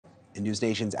And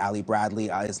NewsNation's Ali Bradley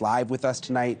is live with us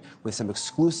tonight with some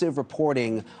exclusive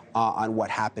reporting on what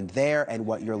happened there and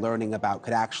what you're learning about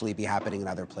could actually be happening in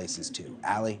other places too.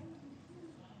 Ali?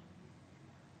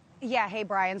 Yeah, hey,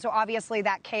 Brian. So obviously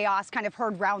that chaos kind of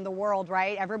heard round the world,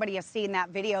 right? Everybody has seen that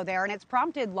video there, and it's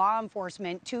prompted law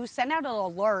enforcement to send out an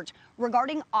alert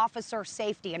regarding officer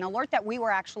safety, an alert that we were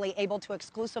actually able to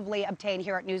exclusively obtain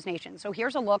here at NewsNation. So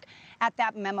here's a look at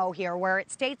that memo here where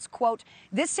it states, quote,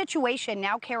 "This situation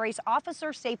now carries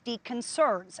officer safety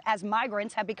concerns as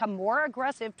migrants have become more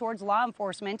aggressive towards law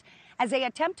enforcement as they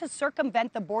attempt to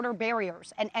circumvent the border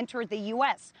barriers and enter the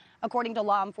U.S., according to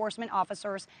law enforcement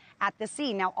officers at the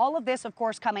scene." Now, all of this, of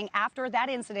course, coming after that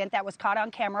incident that was caught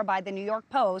on camera by the New York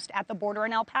Post at the border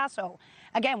in El Paso.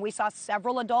 Again, we saw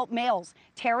several adult males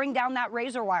tearing down that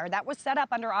razor wire that was set up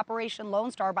under Operation Lone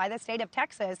Star by the state of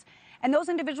Texas. And those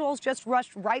individuals just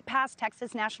rushed right past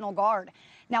Texas National Guard.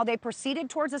 Now, they proceeded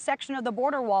towards a section of the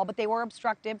border wall, but they were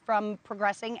obstructed from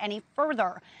progressing any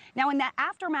further. Now, in the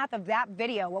aftermath of that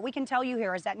video, what we can tell you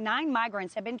here is that 9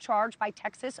 migrants have been charged by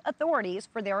Texas authorities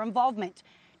for their involvement.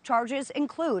 Charges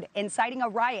include inciting a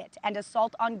riot and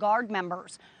assault on Guard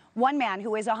members. One man,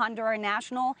 who is a Honduran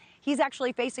national, he's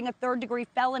actually facing a third-degree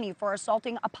felony for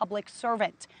assaulting a public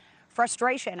servant.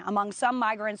 Frustration among some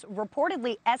migrants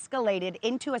reportedly escalated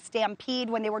into a stampede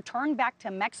when they were turned back to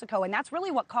Mexico, and that's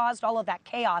really what caused all of that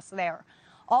chaos there.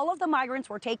 All of the migrants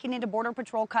were taken into Border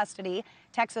Patrol custody.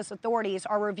 Texas authorities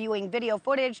are reviewing video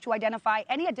footage to identify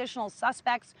any additional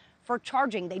suspects for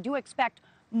charging. They do expect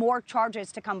more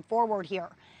charges to come forward here.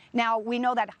 Now, we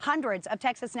know that hundreds of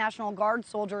Texas National Guard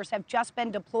soldiers have just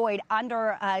been deployed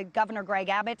under Governor Greg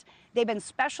Abbott. They've been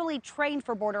specially trained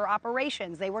for border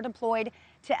operations. They were deployed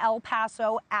to El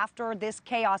Paso after this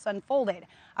chaos unfolded.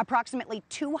 Approximately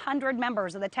 200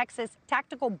 members of the Texas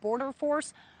Tactical Border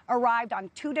Force arrived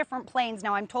on 2 different planes.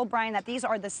 Now, I'm told, Brian, that these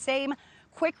are the same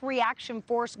Quick Reaction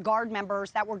Force Guard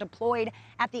members that were deployed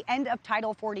at the end of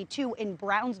Title 42 in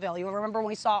Brownsville. You remember when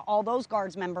we saw all those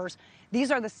Guards members?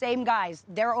 These are the same guys.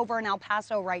 They're over in El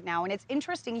Paso right now. And it's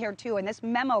interesting here, too, in this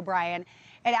memo, Brian,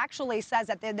 it actually says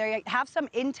that they have some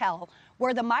intel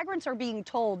where the migrants are being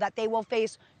told that they will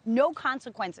face no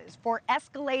consequences for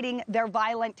escalating their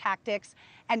violent tactics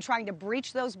and trying to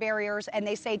breach those barriers, and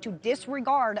they say to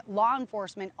disregard law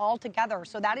enforcement altogether.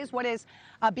 So that is what is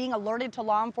being alerted to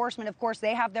law enforcement. Of course,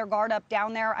 they have their guard up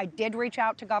down there. I did reach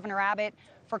out to Governor Abbott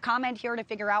for comment here to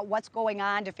figure out what's going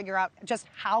on, to figure out just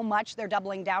how much they're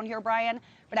doubling down here, Brian,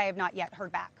 but I have not yet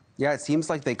heard back. Yeah, it seems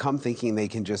like they come thinking they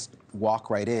can just walk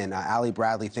right in. Ali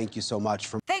Bradley, thank you so much.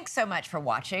 Thanks so much for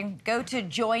watching. Go to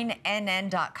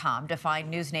joinnn.com to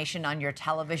find NewsNation on your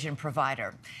television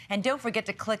provider. And don't forget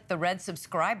to click the red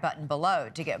subscribe button below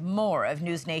to get more of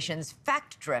NewsNation's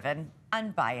fact-driven,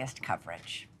 unbiased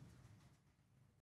coverage.